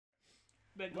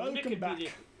But Welcome back.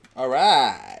 All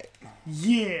right.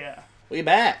 Yeah. We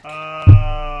back.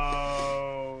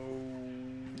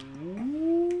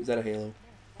 Is that a Halo?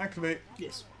 Activate.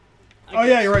 Yes. Oh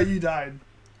yeah, you're right. You died.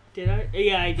 Did I?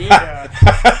 Yeah, I did.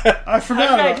 Yeah. I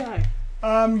forgot. How did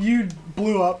I die? You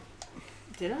blew up.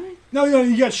 Did I? No,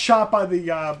 you got shot by the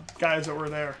guys that were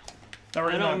there. That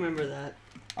were I in don't that- remember that.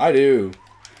 I do.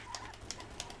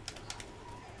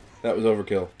 That was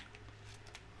overkill.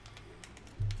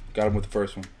 Got him with the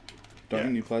first one. Don't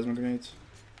you need plasma grenades?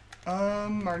 I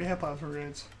already have plasma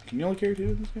grenades. Can you only carry 2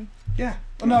 in this game? Yeah.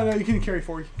 Oh, no, you can carry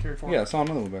 4. You can carry 4. Yeah, I saw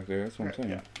another one back there. That's what I'm saying.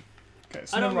 Yeah. Okay,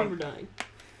 so I don't never remember mind. dying.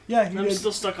 Yeah, you I'm did.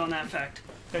 still stuck on that fact.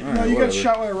 Okay, All no, right, you got whatever.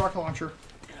 shot by a rocket launcher.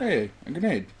 Hey, a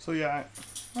grenade. So yeah.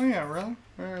 Oh yeah, really?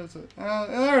 Where is it?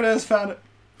 There it is. Found it.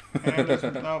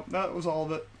 And no, that was all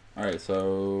of it. All right,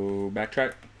 so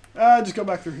backtrack. Just go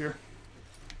back through here.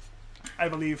 I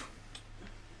believe.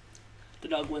 The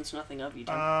dog wants nothing of you,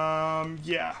 Tim.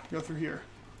 Yeah, go through here.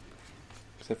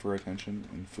 Except for attention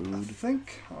and I food.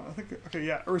 think. Okay,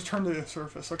 yeah. Return to the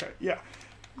surface. Okay, yeah.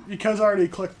 Because I already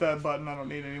clicked that button, I don't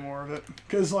need any more of it.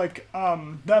 Because like,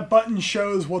 that button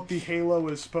shows what the halo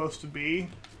is supposed to be.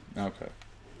 Okay.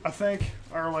 I think,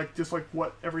 or like just like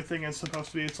what everything is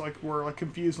supposed to be. It's like we're like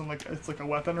confused and like it's like a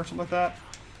weapon or something like that.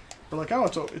 We're like, oh,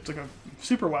 it's like a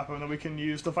super weapon that we can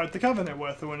use to fight the Covenant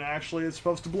with, when actually it's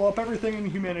supposed to blow up everything in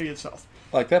humanity itself.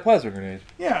 Like that plasma grenade.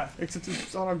 Yeah,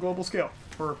 it's on a global scale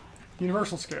or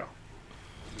universal scale.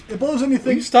 It blows Will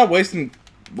anything. you stop wasting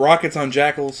rockets on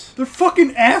jackals? They're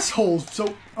fucking assholes.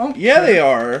 So Yeah, they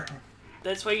are.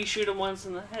 That's why you shoot him once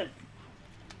in the head.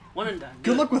 One and done.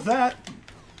 Good luck with that.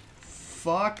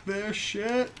 Fuck this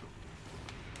shit.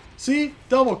 See?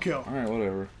 Double kill. All right,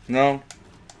 whatever. No.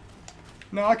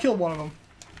 No, I killed one of them.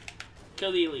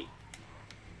 Kill the elite.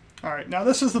 Alright, now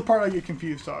this is the part I get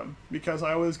confused on. Because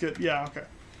I always get... Yeah, okay.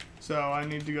 So I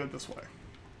need to go this way.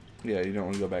 Yeah, you don't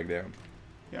want to go back down.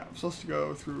 Yeah, I'm supposed to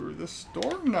go through this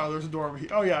door? No, there's a door over here.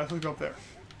 Oh yeah, I'm supposed to go up there.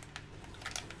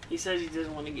 He says he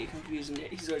doesn't want to get confused, and yet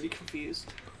he's already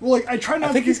confused. Well, like, I try not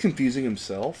I think to he's get... confusing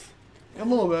himself. A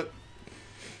little bit.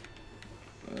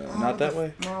 Not that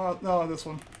way. No, this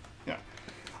one. Yeah.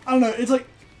 I don't know, it's like...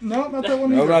 No, not that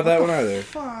one No, either. not that What one the either.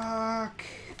 Fuck.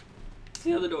 It's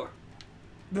the other door.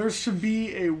 There should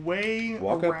be a way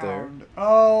Walk around. up there.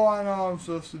 Oh, I know. I'm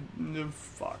supposed to. No,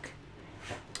 fuck.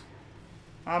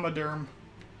 I'm a derm.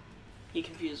 He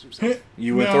confused himself.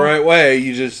 You went No. the right way.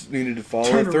 You just needed to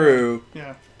follow Turn through.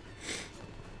 Yeah.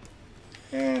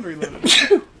 And reload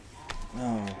it.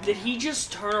 Oh. Did he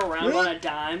just turn around Really? on a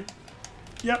dime?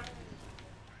 Yep.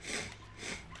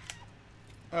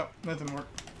 Oh, that didn't work.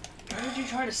 Why did you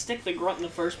try to stick the grunt in the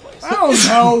first place? I don't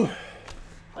know.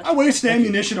 I waste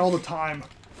ammunition all the time.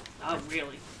 Not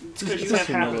really. It's It's because you just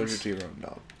have happens. habits. To your own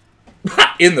dog.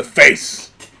 In the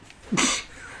face.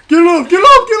 Get off! Get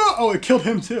off! Get off! Oh, it killed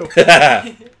him too.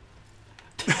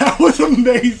 That was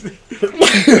amazing.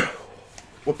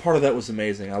 What part of that was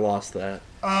amazing? I lost that.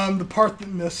 The part that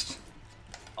missed.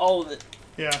 All of it.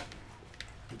 Yeah.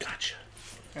 Gotcha.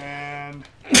 And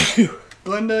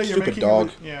Glenda, you're Stupid making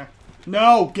dog. Yeah.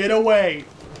 No, get away.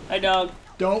 Hi, dog.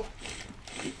 Don't.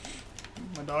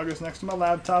 My dog is next to my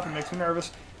laptop and makes me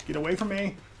nervous. Get away from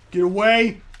me. Get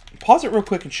away. Pause it real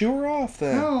quick and shoo her off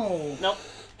then. No. Nope.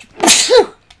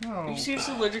 No. Are you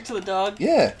seriously allergic to the dog?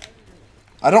 Yeah.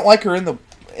 I don't like her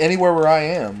anywhere where I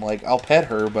am. Like, I'll pet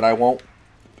her, but I won't.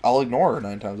 I'll ignore her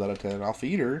 9 times out of 10. I'll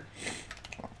feed her.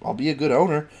 I'll be a good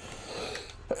owner.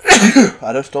 I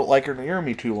just don't like her near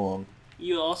me too long.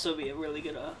 You'll also be a really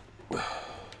good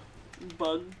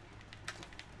bug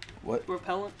What?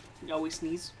 repellent. You always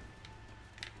sneeze.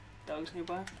 Dogs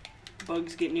nearby.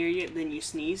 Bugs get near you, then you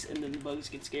sneeze, and then the bugs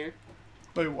get scared.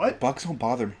 Wait, what? Bugs don't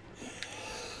bother me.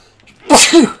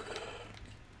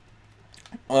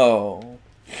 Oh.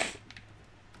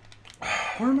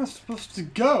 Where am I supposed to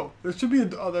go? There should be a...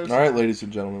 Oh, there's... Alright, ladies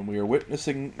and gentlemen, we are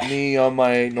witnessing me on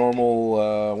my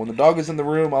normal, when the dog is in the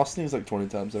room, I'll sneeze like 20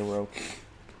 times in a row.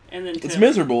 And then Tim, It's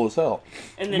miserable as hell.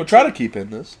 And I'm then gonna try to Tim- keep in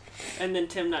this. And then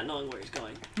Tim not knowing where he's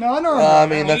going. No, I know. I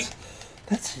mean, that's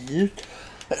a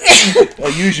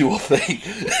usual thing.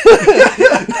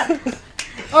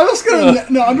 I'm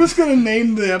just gonna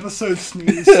name the episode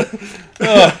Sneeze.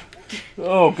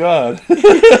 Oh God.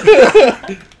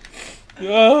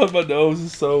 Oh, my nose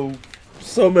is so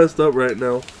messed up right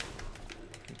now.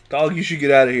 Dog, you should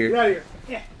get out of here. Get out of here.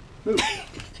 Yeah. Move.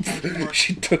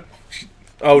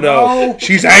 Oh no, No.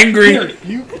 she's angry. Here,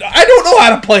 you... I don't know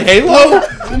how to play Halo.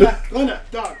 Linda,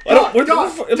 dog. Am I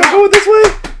going this way?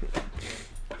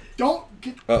 Don't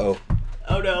get... Uh-oh.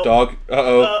 Oh no. Dog.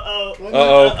 Uh-oh. Uh-oh.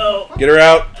 Uh-oh. Uh-oh. Get her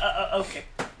out. Okay.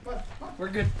 We're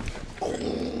good.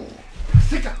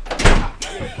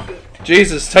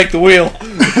 Jesus, take the wheel.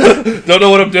 Don't know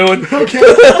what I'm doing. Okay,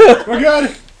 we're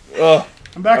good.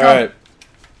 I'm back all up. right.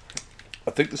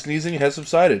 I think the sneezing has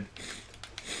subsided.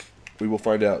 We will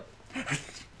find out.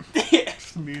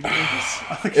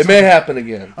 It may happen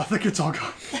again. I think it's all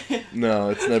gone. No,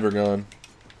 it's never gone.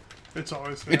 It's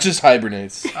always gone. It just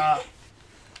hibernates. Ah.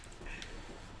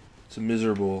 It's a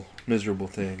miserable, miserable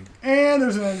thing. And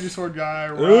there's an energy sword guy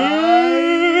right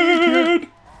here.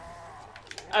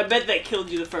 I bet that killed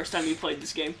you the first time you played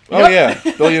this game. Oh yeah,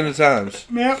 billion of times.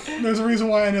 Yep, there's a reason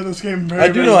why I know this game very I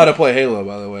do very know well. how to play Halo,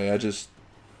 by the way. I just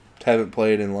haven't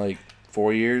played in like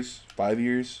 4 years, 5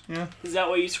 years. Yeah. Is that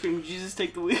why you scream, Jesus,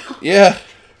 take the wheel? Yeah.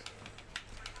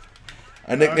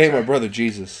 I nicknamed my brother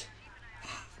Jesus.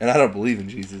 And I don't believe in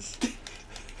Jesus.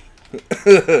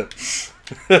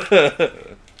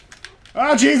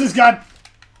 Oh, Jesus, God.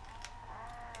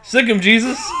 Sick him,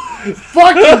 Jesus.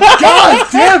 Fucking God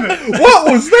damn it. What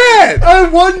was that? I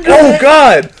won. Oh,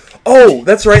 God. Oh,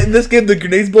 that's right. In this game, the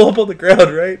grenades blow up on the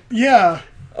ground, right? Yeah.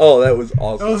 Oh, that was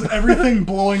awesome. That was everything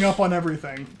blowing up on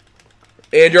everything.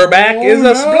 And your back is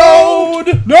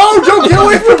explode. No, don't get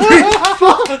away from me.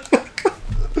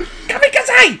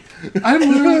 Kamikaze! I'm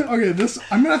literally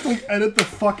I'm gonna have to like edit the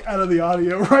fuck out of the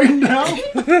audio right now.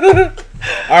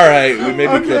 All right, we may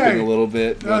be clipping a little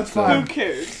bit. That's but, fine. Who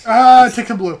cares? Take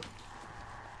the blue.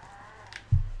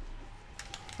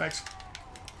 Thanks.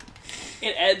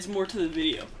 It adds more to the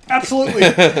video. Absolutely.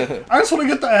 I just want to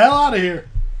get the hell out of here.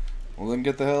 Well, then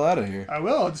get the hell out of here. I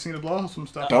will. I just need to blow some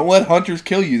stuff. Don't let hunters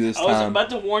kill you this I was time.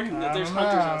 about to warn him that there's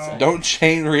hunters outside. Don't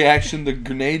chain reaction the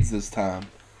grenades this time.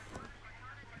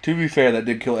 To be fair, that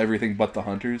did kill everything but the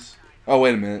hunters. Oh,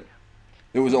 wait a minute.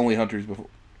 It was only hunters before.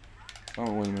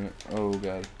 Oh, wait a minute. Oh,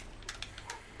 God.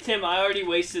 Tim, I already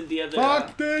wasted the other...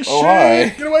 Fuck this Oh, shit! hi.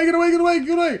 Get away! Get away! Get away!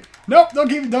 Get away! Nope!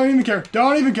 Don't even care!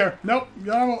 Don't even care! Nope!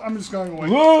 I'm just going away.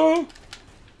 Oh,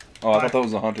 I thought that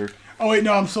was a hunter. Oh wait,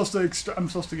 no! I'm supposed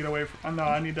to get away from. No,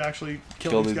 I need to actually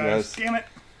kill these guys. Damn it!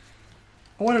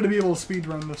 I wanted to be able to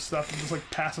speedrun this stuff and just like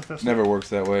pacifist. Never works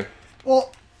that way.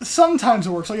 Well, sometimes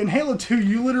it works. Like in Halo 2,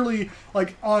 you literally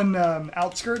like on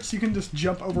outskirts, you can just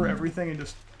jump over everything and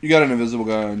just. You got an invisible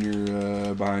guy on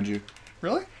your behind you.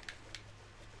 Really?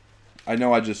 I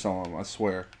know. I just saw him. I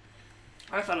swear.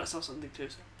 I thought I saw something too.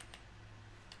 So.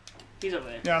 He's over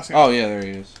there. Yeah. I see Oh yeah, there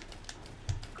he is.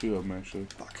 2 of them actually.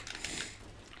 Fuck.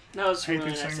 That was Hate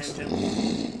really these nice things.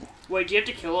 thing, Tim. Wait, do you have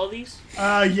to kill all these?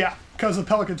 Yeah, because the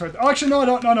pelican's right there. Oh, actually, no, I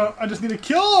don't. No. I just need to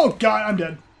kill. Oh God, I'm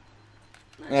dead.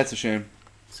 That's a shame.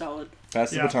 Solid.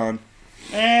 Pass the Yeah. baton.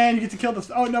 And you get to kill this.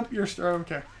 Oh nope, you're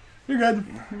okay. You're good.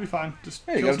 You'll be fine. Just.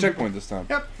 Hey, you kill got a some checkpoint this time.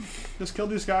 Yep. Just kill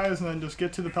these guys and then just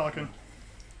get to the pelican.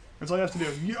 That's all you have to do.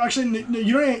 You actually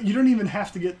you don't even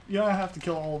have to get. You don't have to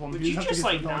kill all of them. Would you you have to just get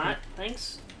to like the pelican. not?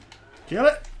 Thanks. Kill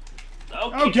it.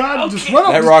 Okay. Oh God! Okay. Just run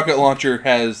up. That rocket launcher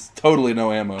has totally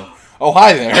no ammo. Oh,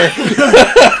 hi there.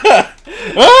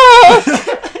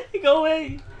 Ah! Go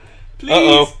away. Please.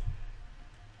 Uh-oh.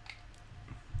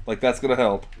 Like that's gonna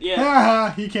help.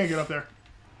 Yeah. He can't get up there.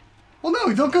 Well,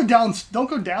 no, don't go down. Don't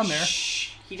go down there.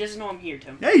 Shh. He doesn't know I'm here,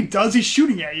 Tim. Yeah, he does. He's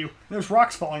shooting at you. There's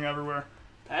rocks falling everywhere.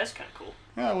 That's kind of cool.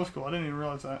 Yeah, that was cool. I didn't even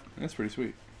realize that. That's pretty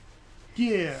sweet.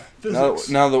 Yeah, physics.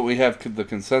 Now that we have the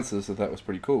consensus that was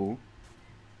pretty cool,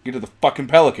 get to the fucking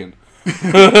pelican.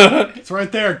 It's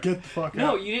right there. Get the fuck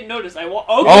No, out. you didn't notice.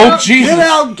 Oh, Jesus. Get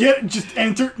out. Just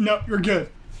enter. No, you're good.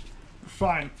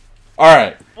 Fine. All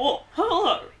right. Oh, hold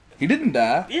on. He didn't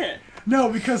die. Yeah. No,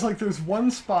 because like there's one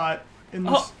spot in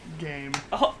this game.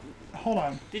 Oh, Hold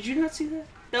on. did you not see that?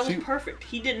 That See- was perfect.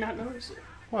 He did not notice it.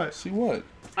 What? See what?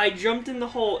 I jumped in the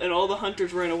hole and all the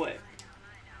hunters ran away.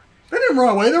 They didn't run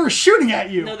away. They were shooting at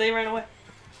you. No, they ran away.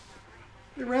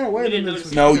 They ran away. We and didn't then notice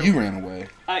they- No, you ran away.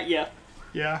 Yeah.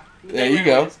 Yeah. There you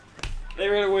go. They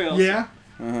ran away also. Yeah.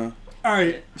 Uh-huh. All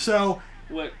right. So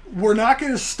What? we're not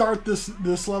going to start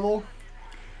this level,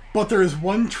 but there is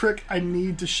one trick I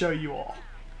need to show you all.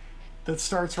 That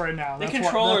starts right now. The That's what-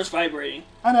 controller is that's- vibrating.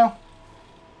 I know.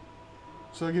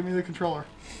 So give me the controller.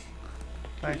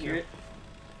 Thank Hear you.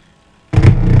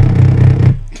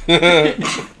 it?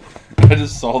 I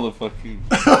just saw the fucking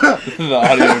the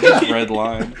audio just red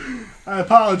line. I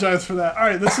apologize for that. All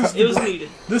right, this is It was needed.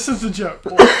 this is the joke.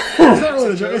 Well, it's not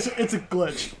really a joke. It's a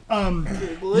glitch.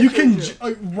 You can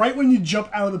right when you jump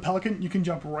out of the pelican, you can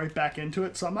jump right back into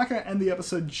it. So I'm not going to end the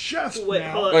episode just Wait,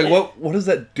 now. hold on. Like what does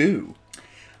that do?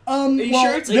 Are you Well,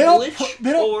 sure it's a they don't glitch?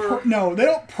 they don't or... no, they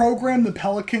don't program the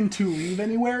pelican to leave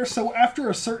anywhere. So after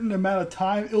a certain amount of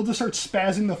time, it'll just start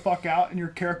spazzing the fuck out, and your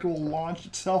character will launch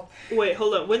itself. Wait,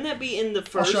 hold on. Wouldn't that be in the I'll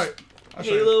first show you. I'll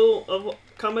show you. Halo of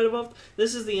combat evolved.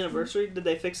 This is the anniversary. Did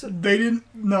they fix it? They didn't.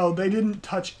 No, they didn't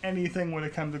touch anything when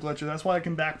it comes to glitches. That's why I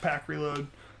can backpack reload.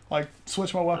 Like,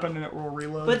 switch my weapon and it will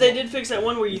reload. But they did fix that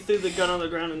one where you threw the gun on the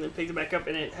ground and then picked it back up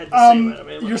and it had the same amount of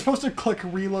ammo. You're supposed to click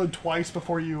reload twice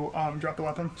before you drop the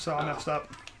weapon, so I messed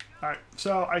up. Alright,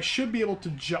 so I should be able to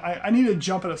jump. I need to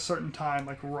jump at a certain time,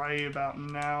 like right about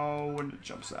now when it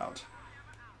jumps out.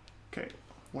 Okay,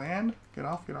 land. Get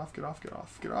off, get off, get off, get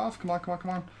off, get off. Come on, come on,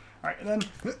 come on. Alright, and then...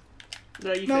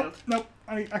 No, you nope, failed. nope.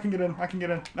 I can get in. I can get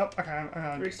in. Nope, I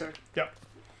can't. Restart. Yep.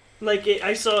 Like,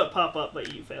 I saw it pop up,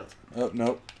 but you failed. Oh,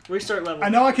 nope. Restart level. I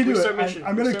know I can do restart it. Mission.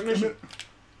 I'm gonna... Restart mission.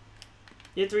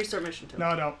 You have to restart mission, too. No,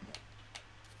 I don't.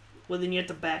 Well, then you have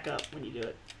to back up when you do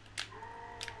it.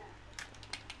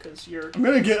 Because you're... I'm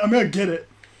gonna get it.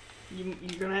 You're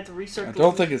gonna have to restart I the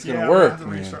don't think it's gonna Yeah, work, I'm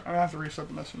man. gonna have to restart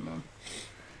the mission then.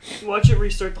 Watch it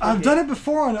restart the whole I've game. done it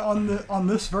before on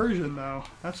this version though.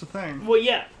 That's the thing. Well,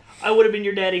 yeah. I would have been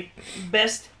your daddy.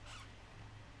 Best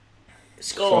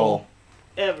skull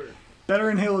ever. Better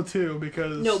in Halo 2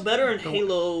 because... No, better in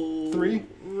Halo... 3?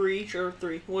 Reach or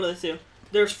 3. One of the two.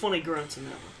 There's funny grunts in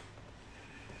that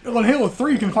one. Well, in Halo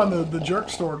 3 you can find the jerk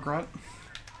store grunt.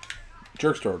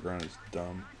 Jerk store grunt is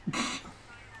dumb.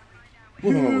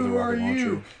 We'll him up with a Who are rocket launcher.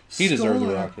 you? He deserves a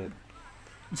Stolen.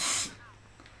 rocket.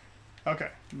 Okay,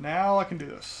 now I can do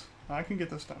this. I can get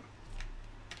this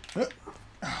done.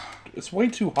 It's way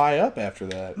too high up after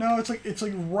that. No, it's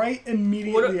like right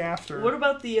immediately after. What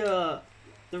about the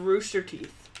rooster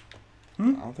teeth? I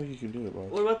don't think you can do it, bud.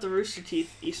 What about the rooster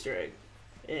teeth Easter egg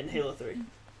in Halo 3?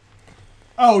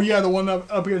 Oh yeah, the one up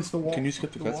against the wall. Can you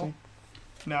skip the wall? cutscene?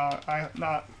 No,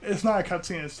 it's not a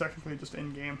cutscene. It's technically just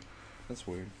in game. That's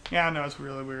weird. Yeah, I know it's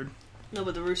really weird. No,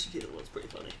 but the rooster teeth one's pretty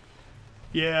funny.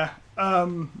 Yeah.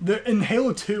 In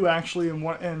Halo 2, actually,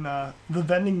 the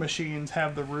vending machines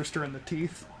have the rooster and the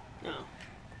teeth. No.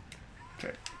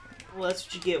 Okay. Well, that's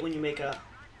what you get when you make a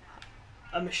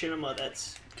machinima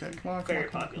that's Okay, come on, very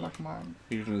come on, popular. come on.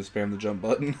 You're gonna spam the jump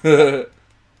button.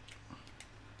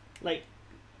 Like,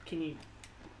 can you...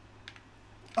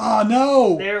 Oh,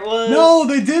 no! There it was. No,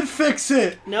 they did fix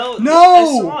it! No! No! I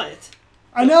saw it.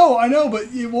 I know, but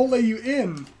it won't let you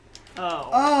in. Oh.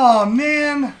 Oh,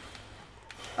 man!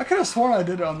 I could have sworn I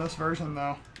did it on this version,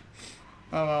 though.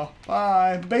 Oh, well.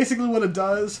 Bye. Basically, what it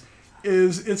does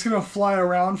is it's going to fly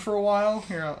around for a while.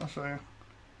 Here, I'll show you.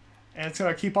 And it's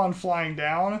going to keep on flying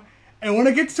down. And when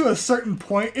it gets to a certain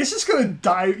point, it's just going to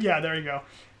die. Yeah, there you go.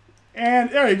 And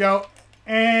there you go.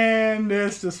 And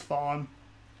it's just fallen.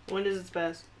 When does it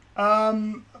pass?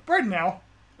 Right now.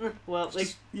 Well,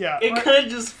 like, Yeah. it right- kind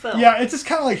of just fell. Yeah, it just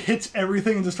kind of like hits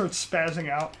everything and just starts spazzing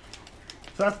out.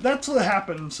 So that's what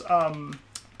happens.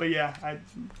 But yeah, I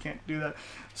can't do that.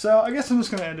 So I guess I'm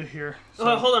just gonna end it here. So.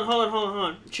 Oh, hold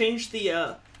on. Change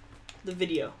the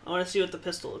video. I want to see what the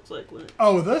pistol looks like when it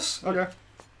Oh, this? Okay.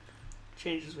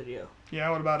 changes video. Yeah.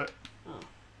 What about it? Oh,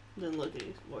 doesn't look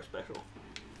any more special.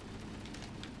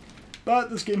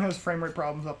 But this game has frame rate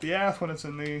problems up the ass when it's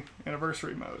in the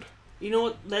anniversary mode. You know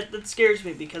what? That scares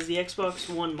me because the Xbox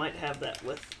One might have that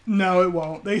with. No, it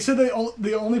won't. They said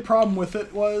the only problem with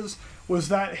it was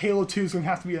that Halo 2 is going to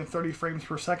have to be in 30 frames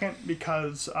per second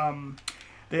because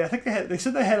they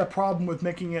said they had a problem with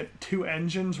making it two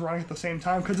engines running at the same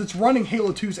time because it's running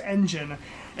Halo 2's engine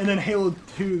and then Halo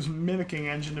 2's mimicking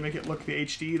engine to make it look the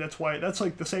HD. That's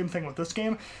like the same thing with this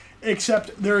game,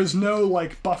 except there is no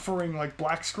like buffering like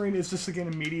black screen. It's just like an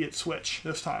immediate switch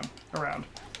this time around.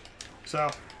 So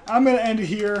I'm going to end it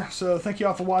here. So thank you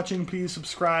all for watching. Please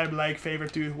subscribe, like,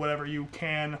 favorite, do whatever you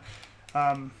can.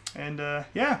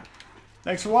 Yeah,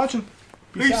 thanks for watching.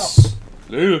 Peace out.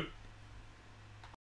 Later.